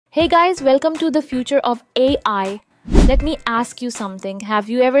Hey guys, welcome to the future of AI. Let me ask you something. Have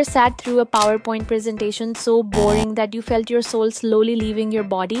you ever sat through a PowerPoint presentation so boring that you felt your soul slowly leaving your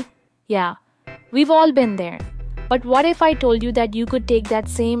body? Yeah, we've all been there. But what if I told you that you could take that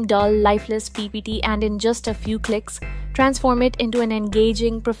same dull, lifeless PPT and in just a few clicks, transform it into an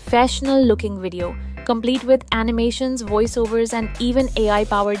engaging, professional-looking video, complete with animations, voiceovers, and even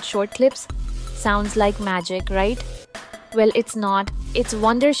AI-powered short clips? Sounds like magic, right? Well, it's not. It's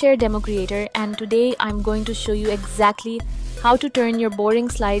Wondershare DemoCreator, and today I'm going to show you exactly how to turn your boring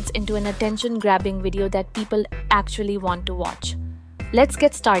slides into an attention-grabbing video that people actually want to watch. Let's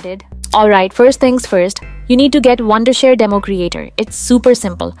get started. Alright, first things first, you need to get Wondershare DemoCreator. It's super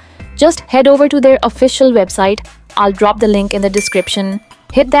simple. Just head over to their official website. I'll drop the link in the description.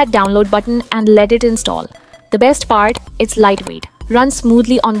 Hit that download button and let it install. The best part, it's lightweight, runs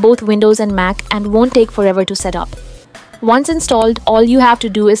smoothly on both Windows and Mac, and won't take forever to set up. Once installed, all you have to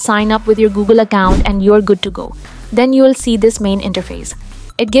do is sign up with your Google account and you're good to go. Then you'll see this main interface.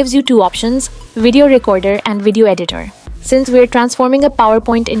 It gives you two options, video recorder and video editor. Since we're transforming a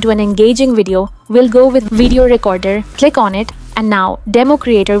PowerPoint into an engaging video, we'll go with video recorder, click on it, and now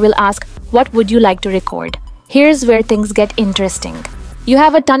DemoCreator will ask, what would you like to record? Here's where things get interesting. You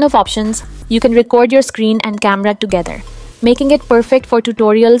have a ton of options. You can record your screen and camera together, making it perfect for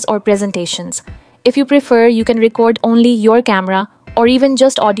tutorials or presentations. If you prefer, you can record only your camera or even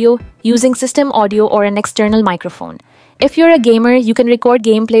just audio using system audio or an external microphone. If you're a gamer, you can record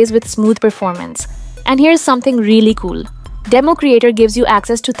gameplays with smooth performance. And here's something really cool. DemoCreator gives you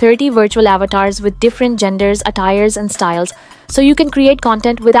access to 30 virtual avatars with different genders, attires, and styles, so you can create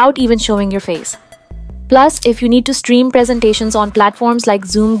content without even showing your face. Plus, if you need to stream presentations on platforms like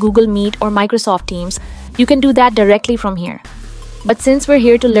Zoom, Google Meet, or Microsoft Teams, you can do that directly from here. But since we're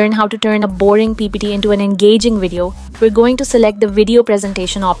here to learn how to turn a boring PPT into an engaging video, we're going to select the video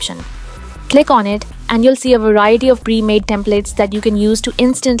presentation option. Click on it, and you'll see a variety of pre-made templates that you can use to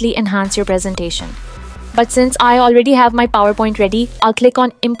instantly enhance your presentation. But since I already have my PowerPoint ready, I'll click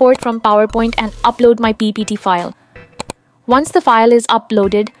on Import from PowerPoint and upload my PPT file. Once the file is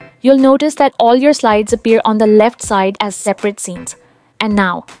uploaded, you'll notice that all your slides appear on the left side as separate scenes. And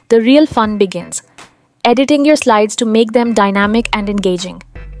now, the real fun begins. Editing your slides to make them dynamic and engaging.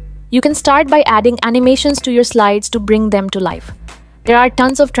 You can start by adding animations to your slides to bring them to life. There are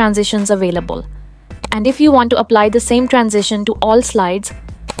tons of transitions available. And if you want to apply the same transition to all slides,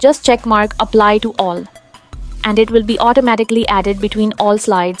 just checkmark Apply to All. And it will be automatically added between all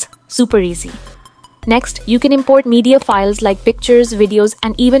slides. Super easy. Next, you can import media files like pictures, videos,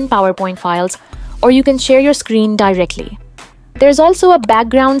 and even PowerPoint files, or you can share your screen directly. There's also a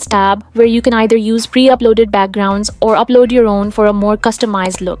Backgrounds tab where you can either use pre-uploaded backgrounds or upload your own for a more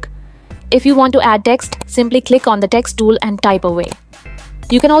customized look. If you want to add text, simply click on the text tool and type away.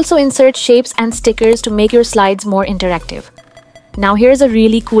 You can also insert shapes and stickers to make your slides more interactive. Now here's a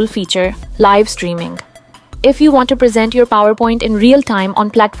really cool feature, live streaming. If you want to present your PowerPoint in real time on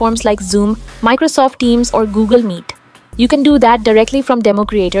platforms like Zoom, Microsoft Teams, or Google Meet, you can do that directly from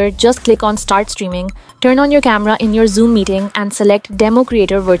DemoCreator. Just click on Start Streaming, turn on your camera in your Zoom meeting, and select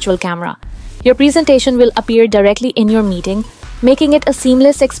DemoCreator Virtual Camera. Your presentation will appear directly in your meeting, making it a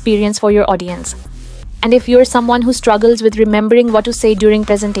seamless experience for your audience. And if you're someone who struggles with remembering what to say during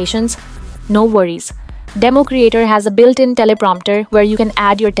presentations, no worries. DemoCreator has a built-in teleprompter where you can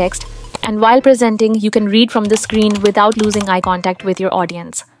add your text, and while presenting, you can read from the screen without losing eye contact with your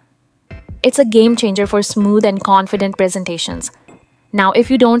audience. It's a game changer for smooth and confident presentations. Now,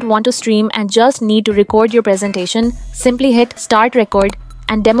 if you don't want to stream and just need to record your presentation, simply hit Start Record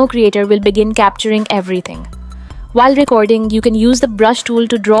and DemoCreator will begin capturing everything. While recording, you can use the brush tool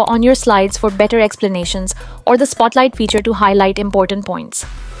to draw on your slides for better explanations or the spotlight feature to highlight important points.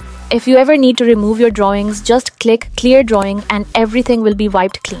 If you ever need to remove your drawings, just click Clear Drawing and everything will be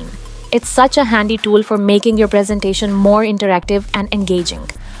wiped clean. It's such a handy tool for making your presentation more interactive and engaging.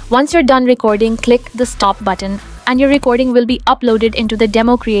 Once you're done recording, click the Stop button and your recording will be uploaded into the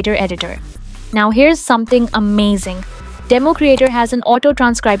DemoCreator editor. Now here's something amazing. DemoCreator has an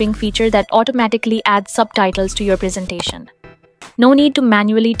auto-transcribing feature that automatically adds subtitles to your presentation. No need to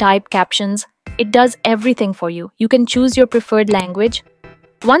manually type captions. It does everything for you. You can choose your preferred language.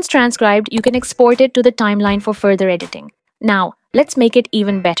 Once transcribed, you can export it to the timeline for further editing. Now, let's make it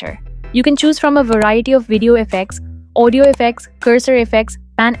even better. You can choose from a variety of video effects, audio effects, cursor effects,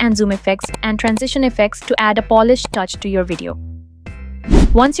 pan and zoom effects, and transition effects to add a polished touch to your video.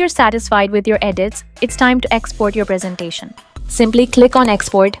 Once you're satisfied with your edits, it's time to export your presentation. Simply click on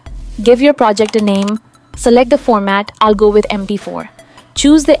Export, give your project a name, select the format. I'll go with MP4.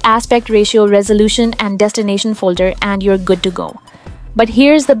 Choose the aspect ratio, resolution, and destination folder, and you're good to go. But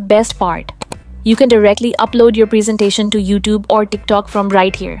here's the best part. You can directly upload your presentation to YouTube or TikTok from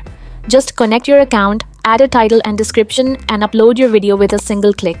right here. Just connect your account, add a title and description, and upload your video with a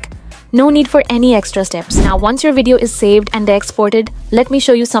single click. No need for any extra steps. Now, once your video is saved and exported, let me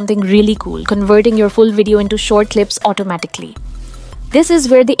show you something really cool, converting your full video into short clips automatically. This is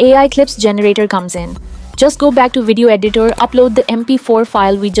where the AI clips generator comes in. Just go back to video editor, upload the MP4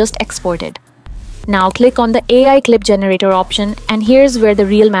 file we just exported. Now click on the AI clip generator option, and here's where the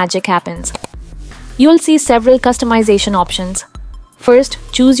real magic happens. You'll see several customization options. First,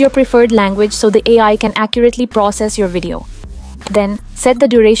 choose your preferred language so the AI can accurately process your video. Then, set the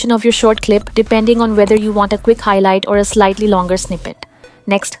duration of your short clip depending on whether you want a quick highlight or a slightly longer snippet.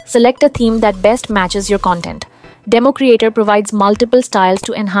 Next, select a theme that best matches your content. DemoCreator provides multiple styles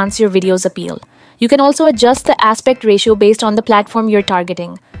to enhance your video's appeal. You can also adjust the aspect ratio based on the platform you're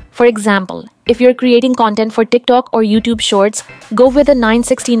targeting. For example, if you're creating content for TikTok or YouTube Shorts, go with a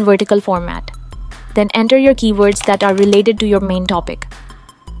 9:16 vertical format. Then enter your keywords that are related to your main topic.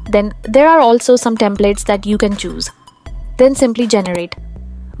 Then there are also some templates that you can choose. Then simply generate.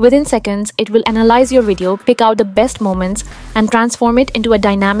 Within seconds, it will analyze your video, pick out the best moments, and transform it into a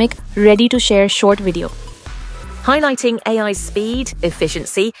dynamic, ready-to-share short video. Highlighting AI's speed,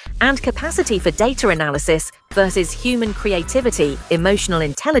 efficiency, and capacity for data analysis versus human creativity, emotional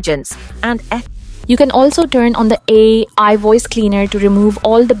intelligence, and You can also turn on the AI voice cleaner to remove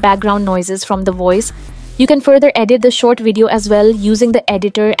all the background noises from the voice. You can further edit the short video as well using the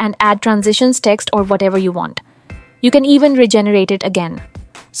editor and add transitions, text, or whatever you want. You can even regenerate it again.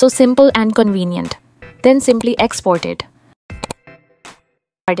 So simple and convenient. Then simply export it.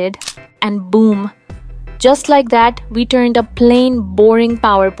 And boom. Just like that, we turned a plain, boring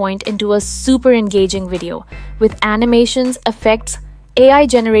PowerPoint into a super engaging video with animations, effects,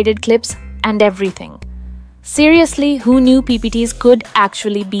 AI-generated clips, and everything. Seriously, who knew PPTs could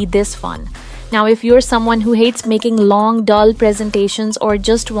actually be this fun? Now, if you're someone who hates making long, dull presentations or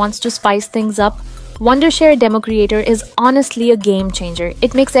just wants to spice things up, Wondershare DemoCreator is honestly a game changer.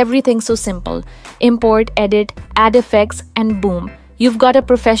 It makes everything so simple. Import, edit, add effects, and boom, you've got a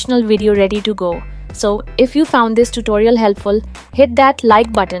professional video ready to go. So, if you found this tutorial helpful, hit that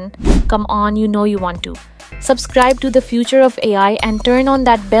like button. Come on, you know you want to. Subscribe to the future of AI and turn on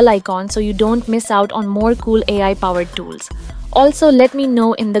that bell icon so you don't miss out on more cool AI-powered tools. Also, let me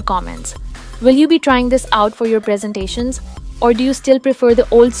know in the comments. Will you be trying this out for your presentations? Or do you still prefer the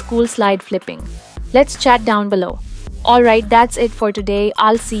old school slide flipping? Let's chat down below. Alright, that's it for today.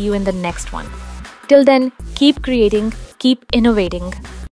 I'll see you in the next one. Till then, keep creating, keep innovating.